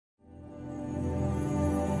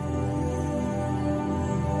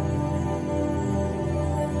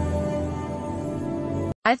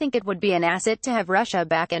I think it would be an asset to have Russia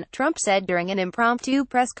back in, Trump said during an impromptu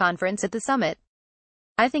press conference at the summit.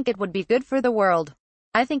 I think it would be good for the world.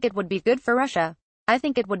 I think it would be good for Russia. I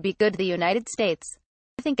think it would be good for the United States.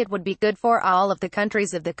 I think it would be good for all of the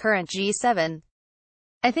countries of the current G7.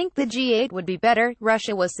 I think the G8 would be better.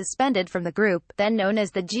 Russia was suspended from the group, then known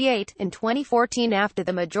as the G8, in 2014 after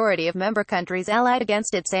the majority of member countries allied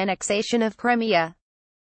against its annexation of Crimea.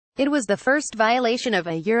 It was the first violation of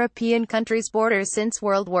a European country's borders since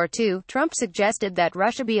World War II. Trump suggested that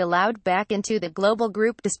Russia be allowed back into the global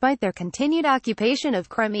group despite their continued occupation of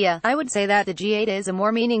Crimea. I would say that the G8 is a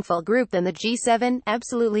more meaningful group than the G7,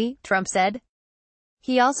 absolutely, Trump said.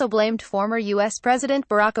 He also blamed former U.S. President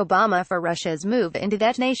Barack Obama for Russia's move into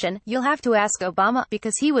that nation. You'll have to ask Obama,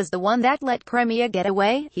 because he was the one that let Crimea get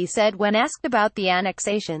away, he said when asked about the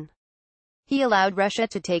annexation. He allowed Russia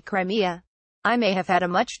to take Crimea. I may have had a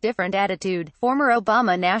much different attitude. Former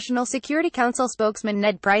Obama National Security Council spokesman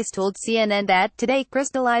Ned Price told CNN that today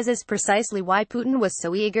crystallizes precisely why Putin was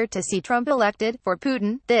so eager to see Trump elected. For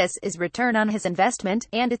Putin, this is return on his investment,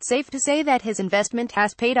 and it's safe to say that his investment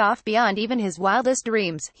has paid off beyond even his wildest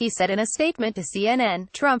dreams, he said in a statement to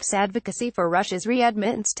CNN. Trump's advocacy for Russia's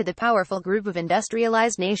readmittance to the powerful group of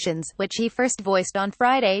industrialized nations, which he first voiced on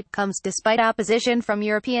Friday, comes despite opposition from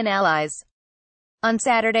European allies. On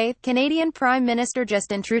Saturday, Canadian Prime Minister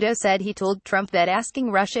Justin Trudeau said he told Trump that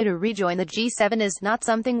asking Russia to rejoin the G7 is not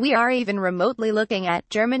something we are even remotely looking at.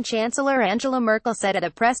 German Chancellor Angela Merkel said at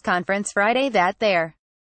a press conference Friday that there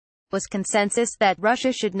was consensus that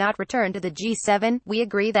Russia should not return to the G7. We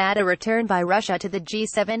agree that a return by Russia to the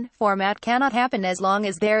G7 format cannot happen as long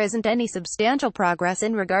as there isn't any substantial progress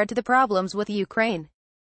in regard to the problems with Ukraine.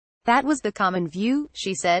 That was the common view,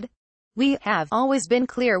 she said. We have always been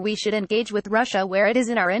clear we should engage with Russia where it is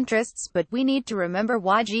in our interests, but we need to remember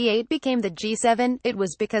why G8 became the G7. It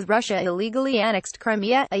was because Russia illegally annexed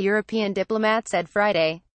Crimea, a European diplomat said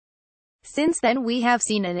Friday. Since then we have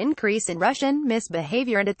seen an increase in Russian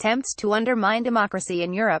misbehavior and attempts to undermine democracy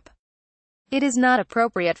in Europe. It is not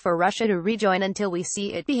appropriate for Russia to rejoin until we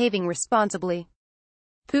see it behaving responsibly.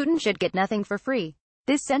 Putin should get nothing for free.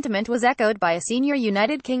 This sentiment was echoed by a senior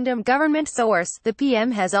United Kingdom government source. The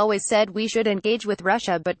PM has always said we should engage with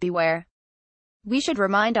Russia, but beware. We should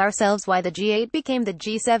remind ourselves why the G8 became the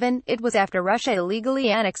G7. It was after Russia illegally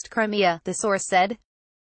annexed Crimea, the source said.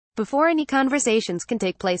 Before any conversations can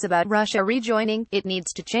take place about Russia rejoining, it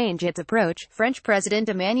needs to change its approach. French President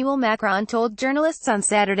Emmanuel Macron told journalists on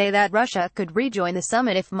Saturday that Russia could rejoin the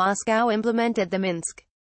summit if Moscow implemented the Minsk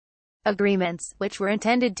agreements, which were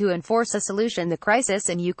intended to enforce a solution to the crisis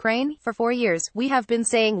in Ukraine. For 4 years, we have been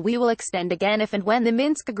saying we will extend again if and when the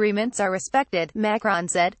Minsk agreements are respected, Macron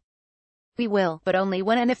said. We will, but only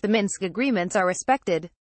when and if the Minsk agreements are respected.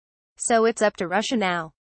 So it's up to Russia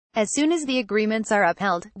now. As soon as the agreements are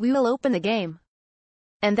upheld, we will open the game.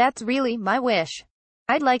 And that's really my wish.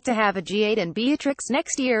 I'd like to have a G8 in Beatrix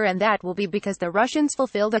next year, and that will be because the Russians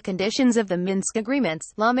fulfill the conditions of the Minsk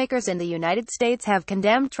agreements. Lawmakers in the United States have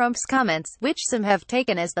condemned Trump's comments, which some have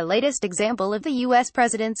taken as the latest example of the U.S.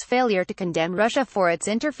 president's failure to condemn Russia for its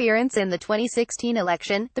interference in the 2016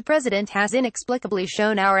 election. The president has inexplicably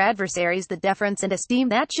shown our adversaries the deference and esteem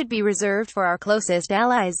that should be reserved for our closest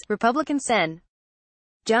allies, Republican Sen.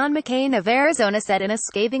 John McCain of Arizona said in a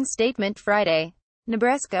scathing statement Friday.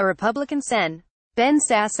 Nebraska Republican Sen. Ben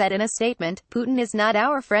Sasse said in a statement, Putin is not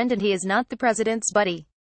our friend and he is not the president's buddy.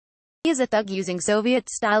 He is a thug using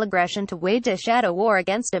Soviet-style aggression to wage a shadow war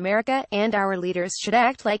against America, and our leaders should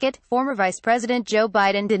act like it. Former Vice President Joe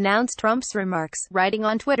Biden denounced Trump's remarks, writing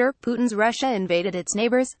on Twitter, Putin's Russia invaded its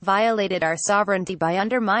neighbors, violated our sovereignty by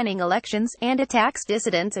undermining elections, and attacks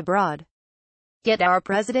dissidents abroad. Yet our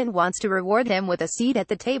president wants to reward him with a seat at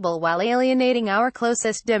the table while alienating our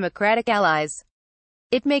closest Democratic allies.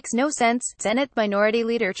 It makes no sense. Senate Minority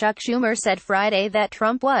Leader Chuck Schumer said Friday that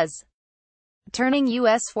Trump was turning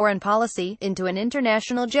U.S. foreign policy into an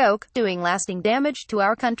international joke, doing lasting damage to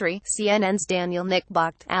our country. CNN's Daniel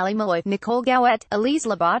Nickbocht, Ali Malloy, Nicole Gowett, Elise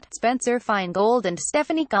Labott, Spencer Feingold and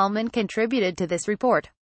Stephanie Kallman contributed to this report.